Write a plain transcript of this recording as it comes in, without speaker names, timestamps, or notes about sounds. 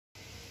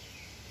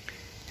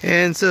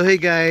And so hey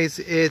guys,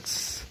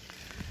 it's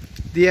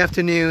the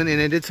afternoon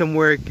and I did some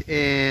work,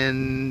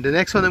 and the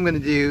next one I'm going to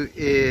do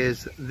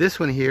is this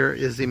one here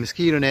is the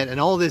mosquito net. And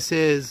all this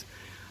is,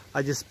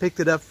 I just picked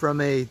it up from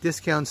a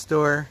discount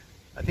store.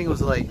 I think it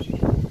was like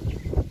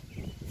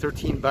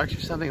 13 bucks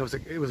or something.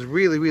 It was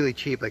really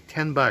cheap, like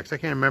 10 bucks. I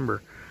can't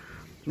remember.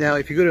 Now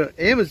if you go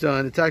to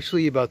Amazon, it's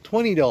actually about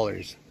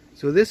 $20.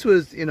 So this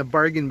was in a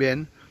bargain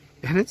bin,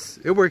 and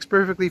it works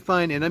perfectly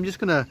fine. And I'm just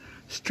gonna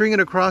string it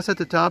across at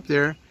the top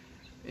there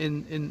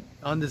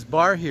on this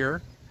bar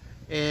here.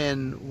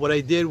 And what I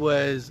did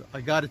was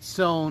I got it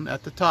sewn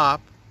at the top,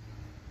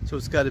 so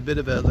it's got a bit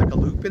of like a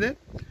loop in it.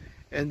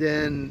 And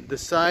then the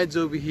sides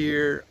over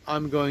here,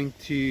 I'm going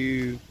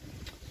to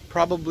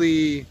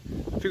probably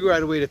figure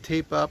out a way to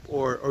tape up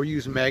or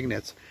use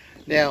magnets.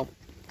 Now,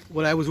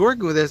 when I was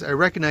working with this, I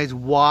recognized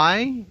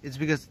why. It's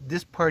because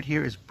this part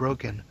here is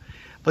broken,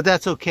 but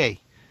that's okay.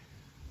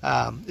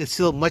 It's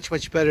still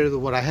much better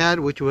than what I had,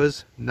 which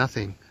was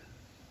nothing.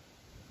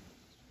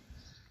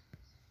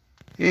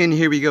 And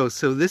here we go.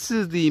 So this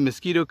is the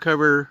mosquito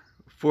cover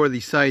for the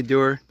side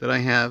door that I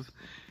have,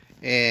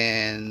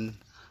 and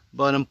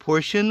bottom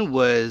portion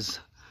was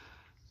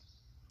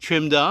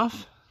trimmed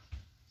off.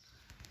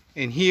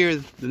 And here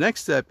the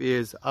next step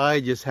is I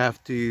just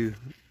have to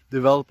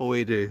develop a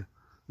way to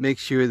make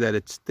sure that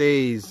it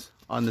stays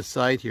on the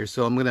side here.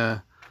 So I'm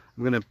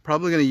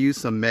probably gonna use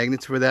some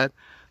magnets for that.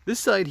 This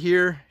side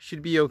here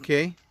should be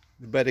okay,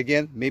 but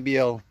again, maybe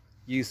I'll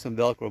use some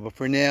Velcro. But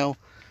for now,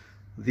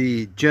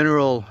 the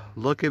general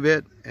look of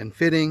it and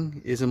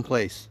fitting is in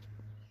place.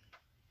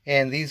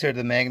 And these are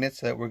the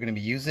magnets that we're going to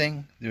be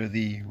using. They're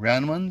the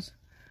round ones.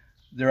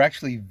 They're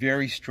actually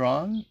very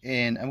strong,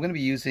 and I'm going to be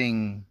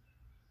using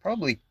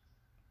probably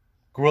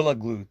Gorilla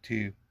Glue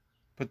to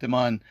put them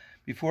on.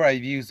 Before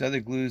I've used other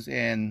glues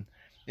and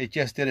it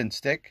just didn't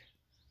stick.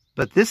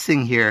 But this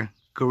thing here,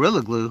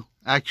 Gorilla Glue,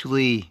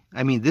 actually,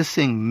 this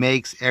thing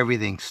makes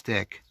everything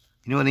stick.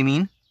 You know what I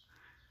mean?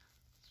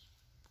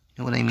 You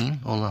know what I mean?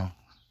 Hold on.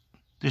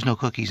 There's no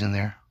cookies in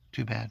there.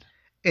 Too bad.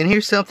 And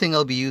here's something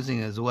I'll be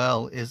using as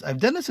well. Is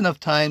I've done this enough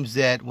times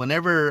that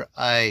whenever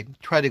I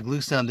try to glue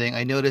something,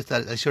 I notice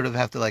that I sort of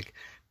have to like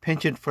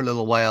pinch it for a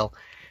little while.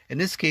 In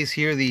this case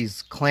here,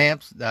 these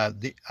clamps,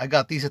 I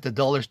got these at the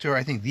dollar store.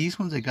 I think these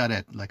ones I got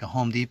at like a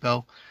Home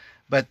Depot.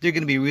 But they're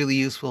going to be really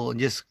useful in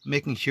just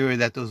making sure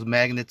that those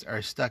magnets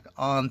are stuck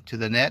onto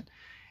the net.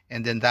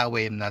 And then that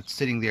way I'm not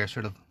sitting there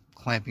sort of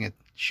clamping it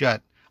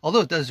shut.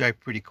 Although it does dry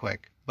pretty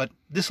quick. But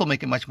this will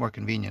make it much more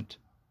convenient.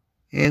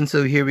 And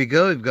so here we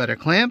go. We've got our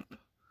clamp,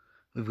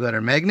 we've got our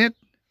magnet,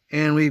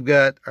 and we've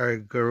got our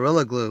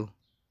Gorilla Glue.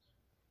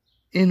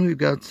 And we've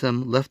got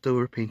some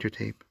leftover painter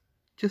tape,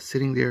 just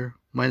sitting there,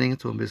 minding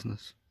its own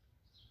business.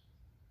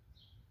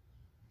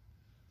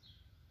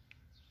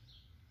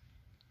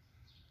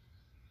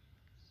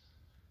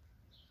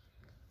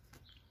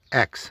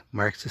 X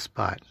marks the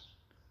spot.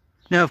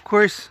 Now, of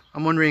course,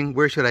 I'm wondering,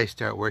 where should I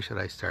start? Where should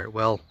I start?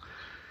 Well,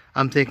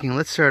 I'm thinking,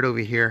 let's start over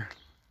here,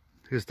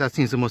 because that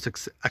seems the most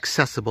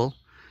accessible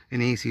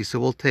and easy. So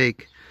we'll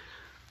take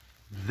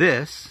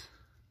this,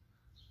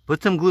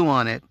 put some glue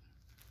on it,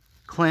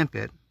 clamp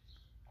it.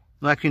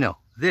 Well, actually no,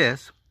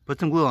 this, put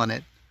some glue on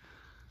it,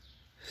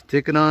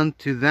 stick it on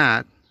to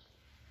that,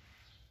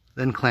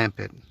 then clamp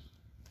it.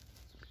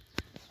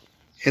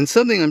 And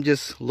something I'm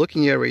just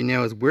looking at right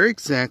now is where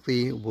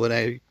exactly would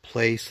I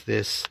place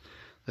this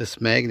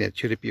magnet?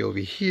 Should it be over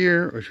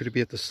here or should it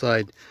be at the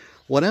side?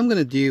 What I'm going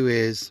to do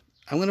is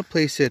I'm going to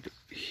place it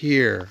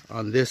here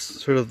on this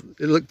sort of,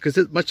 because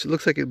it looks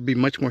like it'd be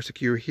much more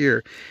secure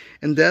here,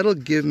 and that'll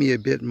give me a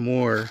bit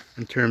more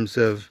in terms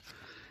of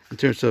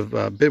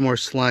a bit more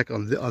slack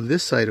on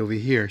this side over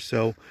here.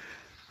 So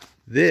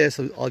this,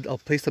 I'll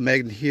place the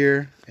magnet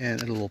here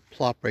and it'll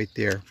plop right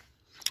there.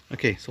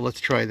 Okay, so let's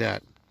try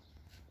that.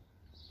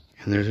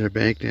 And there's our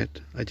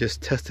magnet. I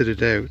just tested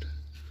it out,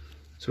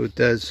 so it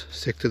does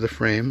stick to the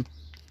frame.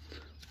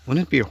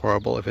 Wouldn't it be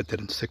horrible if it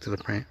didn't stick to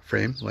the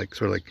frame, like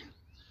sort of like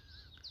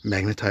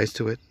magnetized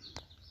to it?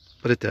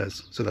 But it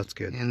does, so that's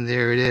good. And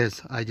there it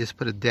is. I just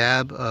put a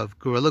dab of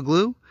Gorilla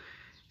Glue,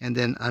 and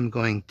then I'm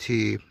going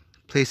to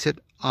stick it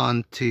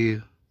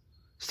onto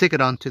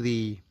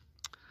the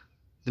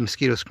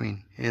mosquito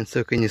screen. And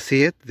so can you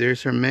see it?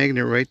 There's our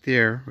magnet right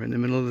there, right in the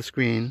middle of the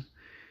screen,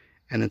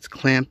 and it's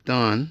clamped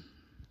on.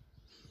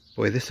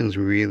 Boy, this thing's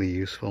really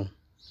useful.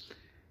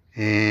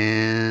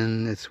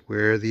 And it's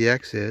where the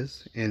X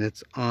is, and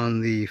it's on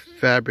the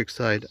fabric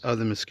side of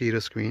the mosquito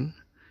screen.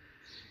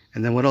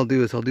 And then what I'll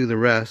do is I'll do the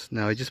rest.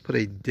 Now I just put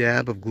a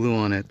dab of glue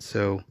on it,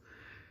 so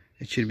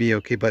it should be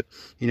okay. But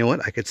you know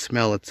what? I could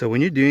smell it. So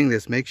when you're doing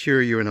this, make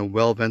sure you're in a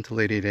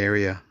well-ventilated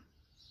area.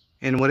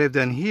 And what I've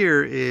done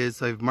here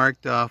is I've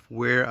marked off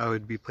where I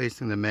would be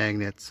placing the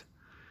magnets,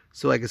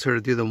 so I could sort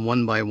of do them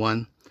one by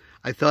one.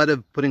 I thought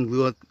of putting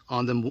glue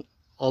on them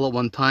all at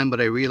one time,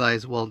 but I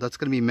realized, well, that's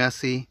going to be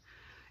messy,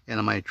 and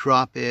I might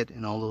drop it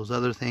and all those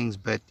other things.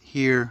 But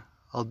here,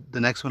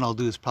 the next one I'll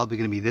do is probably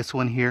going to be this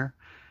one here,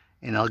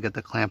 and I'll get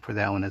the clamp for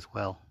that one as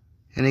well.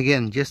 And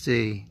again, just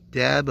a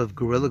dab of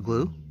Gorilla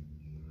Glue,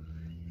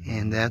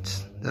 and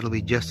that'll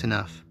be just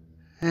enough.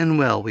 And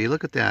well, we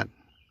look at that.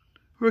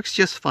 Works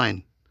just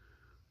fine.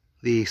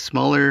 The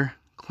smaller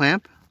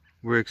clamp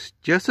works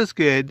just as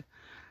good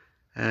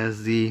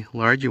as the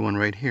larger one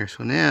right here.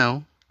 So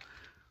now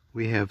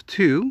we have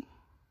two,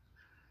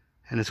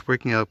 and it's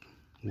working out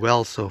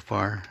well so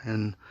far.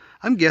 And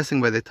I'm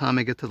guessing by the time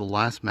I get to the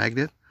last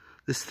magnet,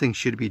 this thing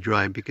should be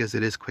dry because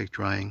it is quick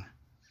drying.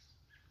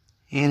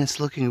 And it's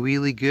looking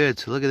really good.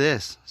 So look at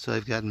this. So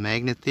I've got a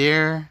magnet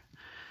there.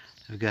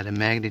 I've got a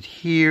magnet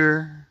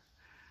here.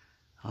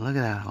 Oh, look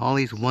at that. All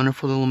these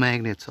wonderful little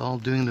magnets all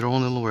doing their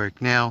own little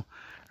work. Now,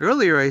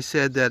 earlier I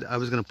said that I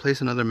was going to place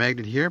another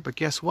magnet here, but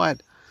guess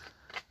what?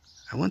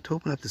 I went to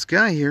open up this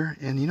guy here,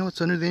 and you know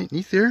what's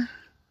underneath there?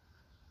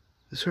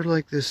 It's sort of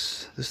like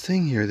this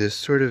thing here, this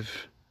sort of,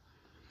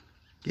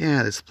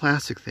 yeah, this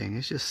plastic thing.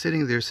 It's just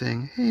sitting there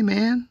saying, hey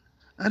man,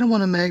 I don't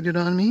want a magnet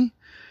on me.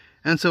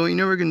 And so you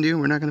know what we're going to do?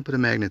 We're not going to put a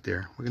magnet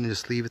there. We're going to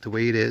just leave it the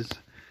way it is.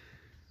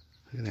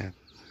 Look at that.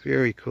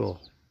 Very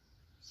cool.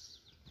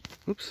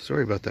 Oops,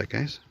 sorry about that,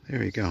 guys.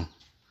 There you go.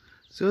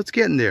 So it's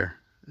getting there.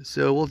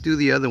 So we'll do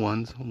the other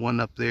ones. One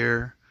up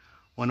there,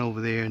 one over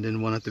there, and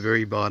then one at the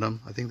very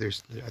bottom. I think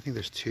there's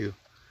two.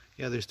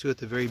 Yeah, there's two at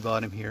the very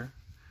bottom here.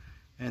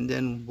 And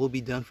then we'll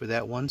be done for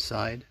that one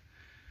side.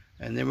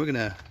 And then we're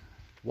gonna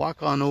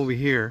walk on over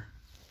here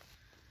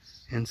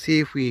and see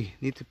if we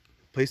need to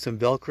place some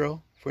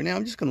Velcro. For now,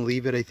 I'm just gonna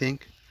leave it, I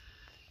think,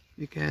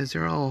 because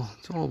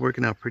it's all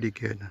working out pretty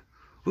good.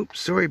 Oops,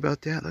 sorry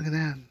about that. Look at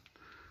that.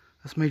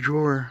 That's my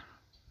drawer.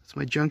 That's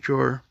my junk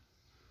drawer.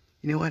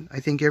 You know what? I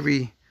think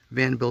every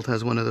van build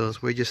has one of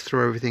those where you just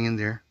throw everything in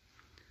there.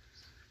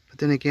 But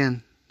then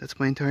again, that's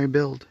my entire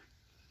build.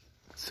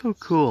 So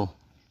cool.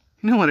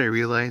 You know what I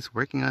realized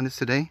working on this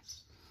today?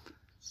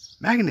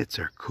 Magnets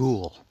are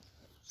cool.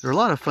 They're a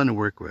lot of fun to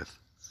work with.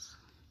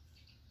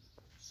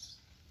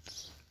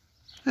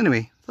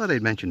 Anyway, thought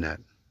I'd mention that.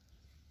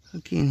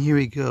 Okay, and here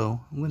we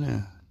go. I'm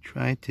gonna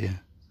try to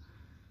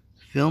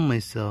film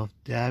myself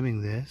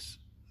dabbing this.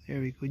 There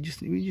we go. We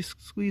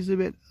just squeeze a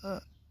bit.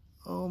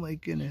 Oh my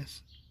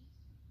goodness.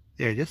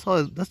 There,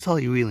 that's all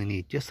you really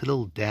need. Just a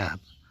little dab.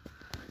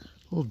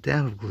 A little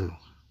dab of glue.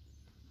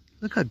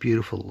 Look how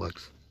beautiful it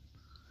looks.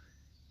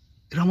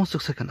 It almost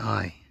looks like an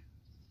eye.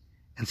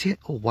 And see,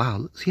 oh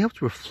wow, see how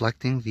it's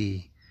reflecting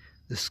the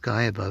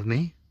sky above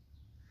me?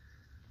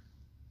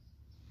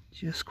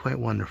 Just quite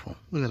wonderful.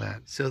 Look at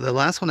that. So the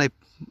last one I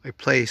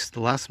placed,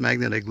 the last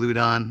magnet I glued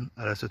on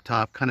at the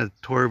top, kind of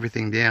tore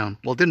everything down.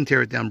 Well, it didn't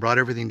tear it down, brought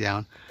everything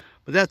down.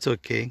 But that's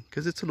okay,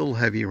 because it's a little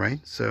heavy, right?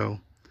 So,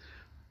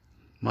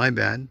 my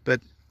bad.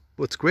 But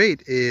what's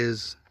great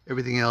is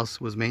everything else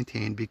was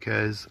maintained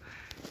because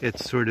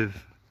it's sort of,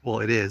 well,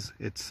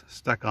 it's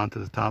stuck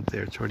onto the top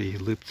there. It's already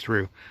looped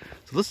through.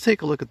 So let's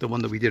take a look at the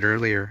one that we did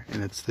earlier,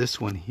 and it's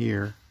this one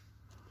here.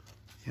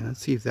 And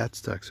let's see if that's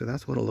stuck. So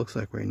that's what it looks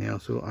like right now.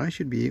 So I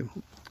should be,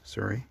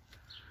 sorry.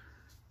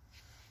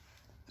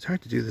 It's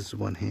hard to do this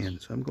with one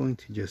hand. So I'm going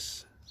to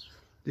just,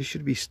 this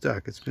should be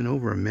stuck. It's been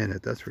over a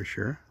minute, that's for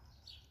sure.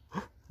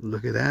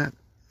 Look at that.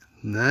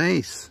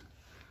 Nice.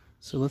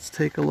 So let's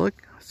take a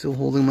look. Still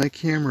holding my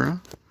camera.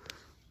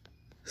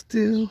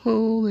 Still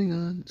holding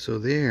on. So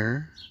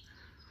there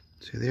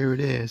it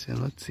is.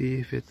 And let's see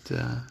if it,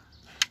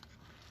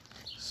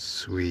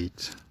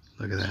 sweet.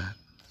 Look at that.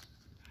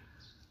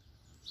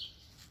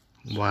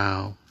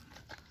 Wow.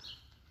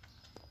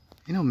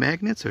 You know,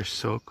 magnets are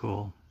so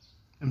cool.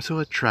 I'm so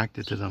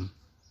attracted to them.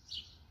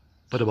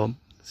 Ba-da-bum.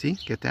 See?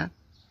 Get that?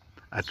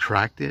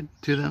 Attracted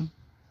to them.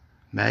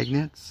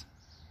 Magnets.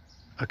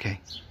 Okay.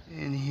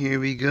 And here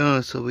we go.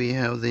 So we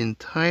have the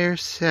entire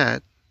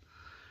set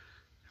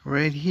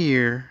right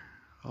here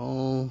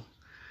all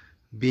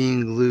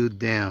being glued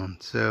down.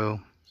 So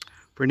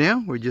for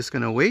now, we're just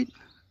going to wait.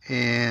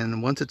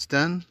 And once it's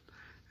done,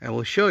 I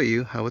will show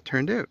you how it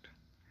turned out.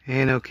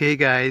 And okay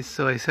guys,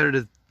 so I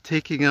started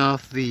taking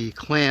off the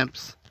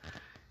clamps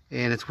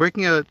and it's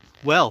working out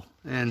well,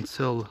 and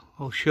so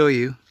I'll show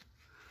you.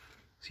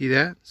 See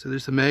that? So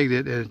there's a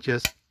magnet and it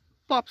just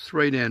pops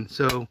right in.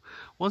 So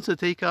once I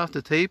take off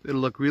the tape, it'll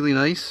look really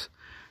nice.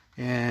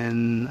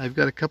 And I've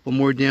got a couple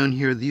more down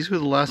here. These were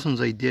the last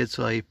ones I did,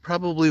 so I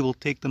probably will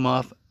take them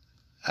off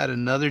at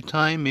another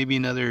time, maybe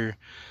another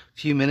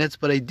few minutes,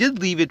 but I did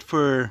leave it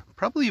for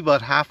probably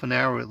about half an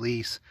hour at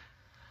least,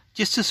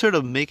 just to sort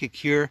of make a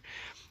cure.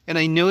 And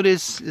I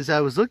noticed as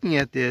I was looking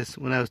at this,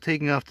 when I was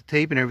taking off the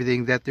tape and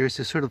everything, that there's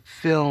this sort of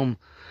film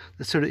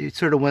that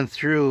sort of went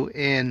through,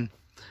 and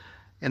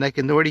I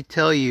can already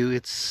tell you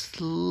it's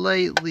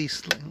slightly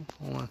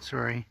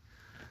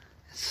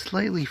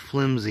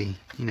flimsy,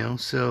 you know.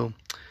 So,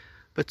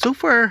 but so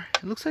far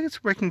it looks like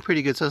it's working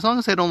pretty good. So as long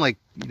as I don't, like,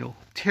 you know,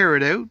 tear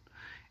it out,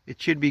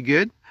 it should be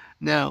good.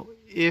 Now,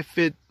 if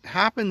it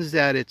happens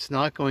that it's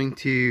not going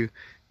to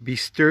be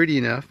sturdy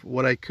enough,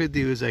 what I could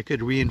do is I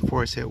could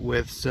reinforce it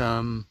with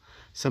some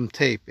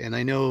tape. And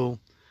I know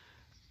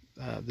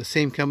the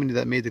same company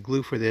that made the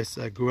glue for this,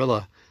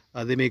 Gorilla,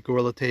 they make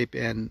Gorilla tape,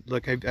 and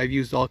look, I've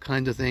used all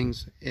kinds of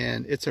things,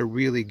 and it's a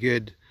really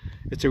good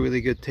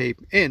tape.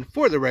 And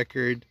for the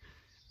record,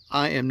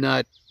 I am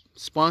not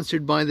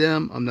sponsored by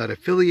them. I'm not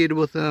affiliated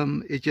with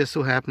them. It just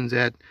so happens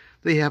that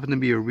they happen to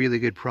be a really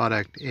good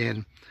product,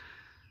 and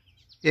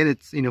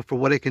it's, you know, for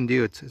what it can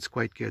do, it's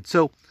quite good.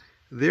 So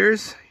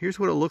here's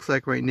what it looks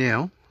like right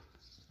now,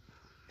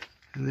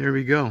 and there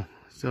we go.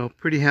 So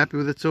pretty happy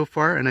with it so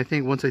far, and I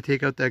think once I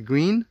take out that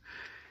green,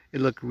 it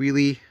looked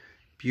really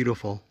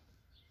beautiful.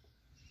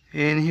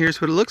 And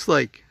here's what it looks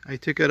like. I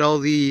took out all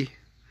the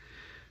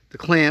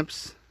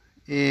clamps,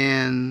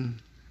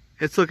 and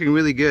it's looking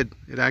really good.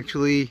 It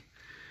actually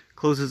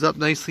closes up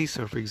nicely.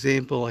 So for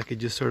example, I could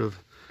just sort of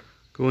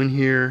go in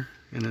here,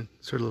 and it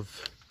sort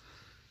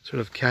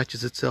of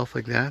catches itself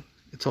like that.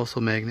 It's also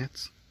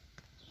magnets.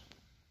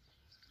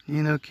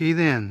 And okay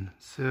then,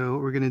 so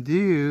what we're gonna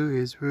do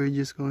is we're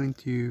just going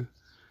to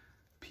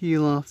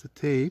peel off the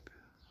tape.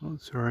 Oh,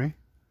 sorry.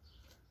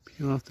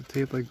 Peel off the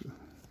tape like,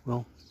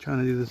 well, trying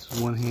to do this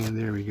with one hand.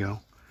 There we go.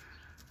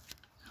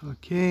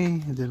 Okay,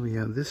 and then we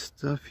have this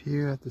stuff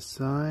here at the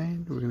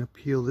side. We're gonna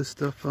peel this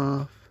stuff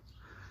off.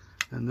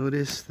 Now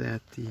notice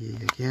that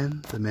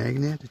again, the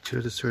magnet, it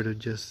sort of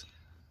just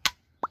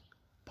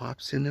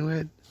pops into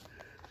it.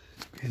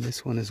 And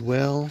this one as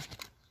well,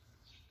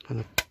 kind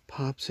of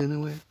pops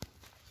into it.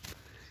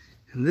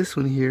 And this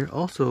one here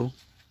also,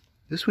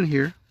 this one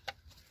here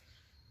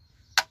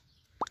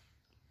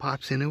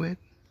pops into it.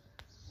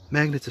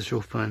 Magnets are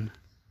so fun.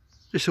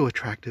 They're so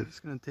attractive.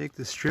 Just gonna take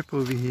the strip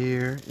over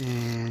here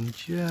and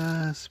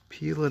just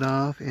peel it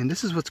off. And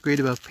this is what's great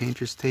about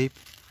painter's tape.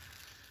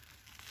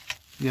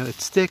 You know, it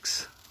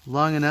sticks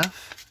long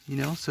enough, you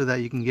know, so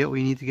that you can get what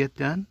you need to get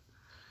done.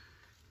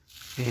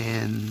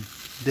 And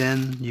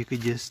then you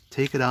could just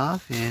take it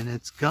off and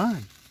it's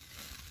gone.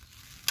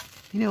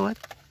 You know what?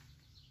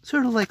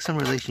 Sort of like some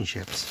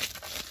relationships.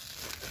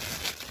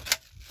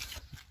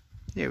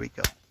 There we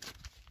go.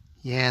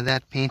 Yeah,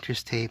 that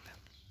painter's tape.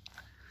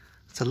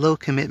 It's a low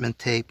commitment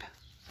tape.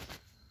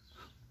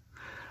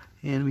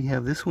 And we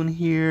have this one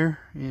here,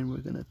 and we're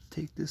gonna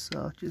take this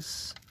off,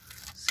 just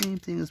same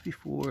thing as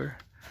before.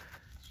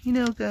 You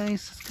know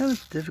guys, it's kind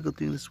of difficult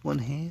doing this one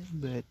hand,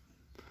 but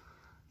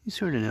you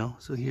sort of know.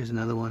 So here's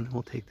another one.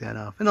 We'll take that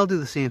off, and I'll do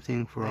the same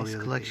thing for all the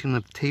other collection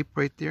of tape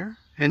right there.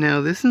 And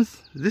now this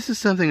is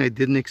something I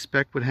didn't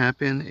expect would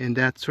happen, and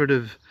that's sort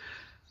of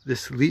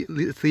this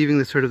leaving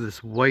this sort of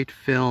this white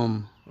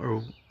film,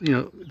 or you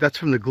know, that's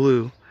from the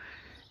glue.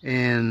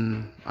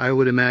 And I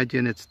would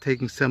imagine it's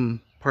taking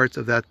some parts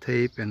of that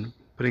tape and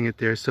putting it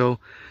there. So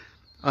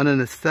on an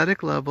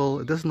aesthetic level,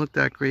 it doesn't look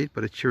that great,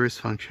 but it sure is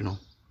functional.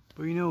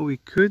 But you know what we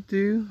could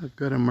do? I've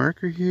got a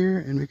marker here,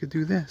 and we could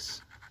do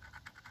this.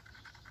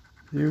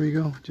 There we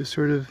go. Just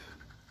sort of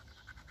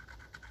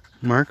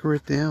marker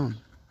it down.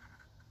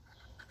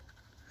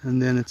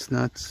 And then it's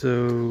not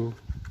so,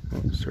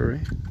 oh,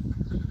 sorry.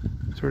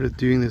 Sort of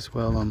doing this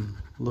while I'm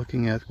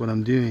looking at what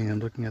I'm doing. I'm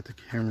looking at the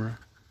camera.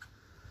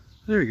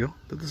 There we go.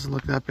 That doesn't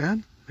look that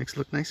bad. Makes it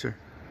look nicer.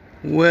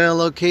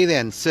 Well, okay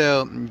then.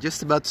 So I'm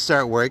just about to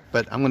start work,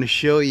 but I'm going to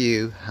show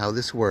you how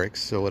this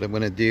works. So what I'm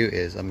going to do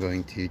is I'm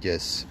going to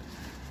just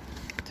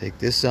take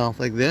this off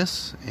like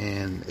this,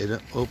 and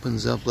it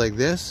opens up like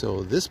this.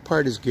 So this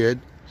part is good.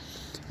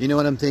 You know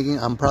what I'm thinking?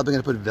 I'm probably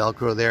going to put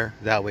Velcro there.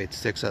 That way it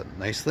sticks up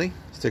nicely.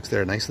 Sticks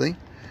there nicely.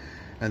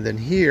 And then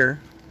here,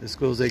 this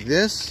goes like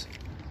this,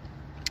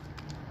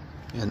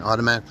 and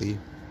automatically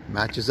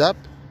matches up.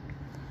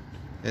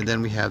 And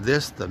then we have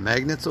this, the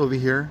magnets over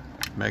here.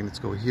 Magnets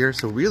go here.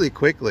 So really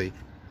quickly,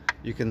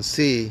 you can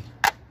see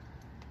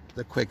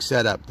the quick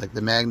setup. Like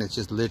the magnets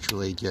just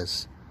literally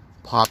just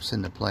pops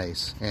into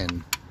place.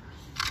 And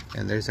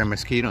there's our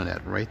mosquito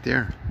net right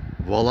there.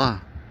 Voila.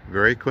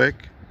 Very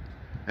quick.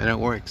 And it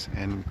works.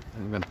 And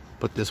I'm going to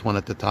put this one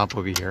at the top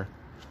over here.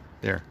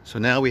 There. So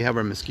now we have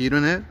our mosquito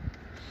net.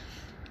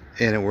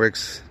 And it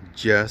works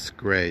just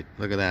great.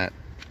 Look at that.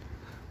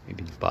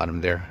 Maybe the bottom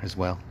there as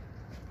well.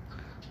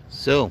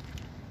 So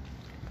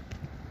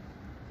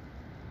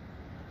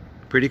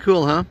pretty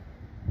cool, huh?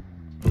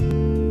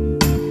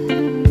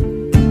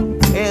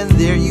 And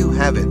there you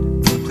have it.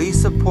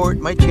 Please support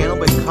my channel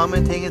by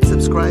commenting and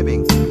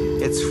subscribing.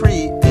 It's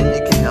free, and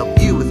it can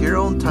help you with your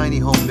own tiny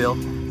home build,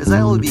 as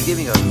I will be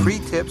giving out free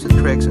tips and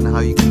tricks on how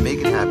you can make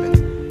it happen.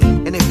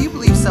 And if you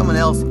believe someone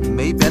else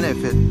may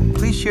benefit,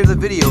 please share the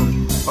video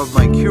of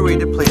my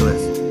curated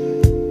playlist.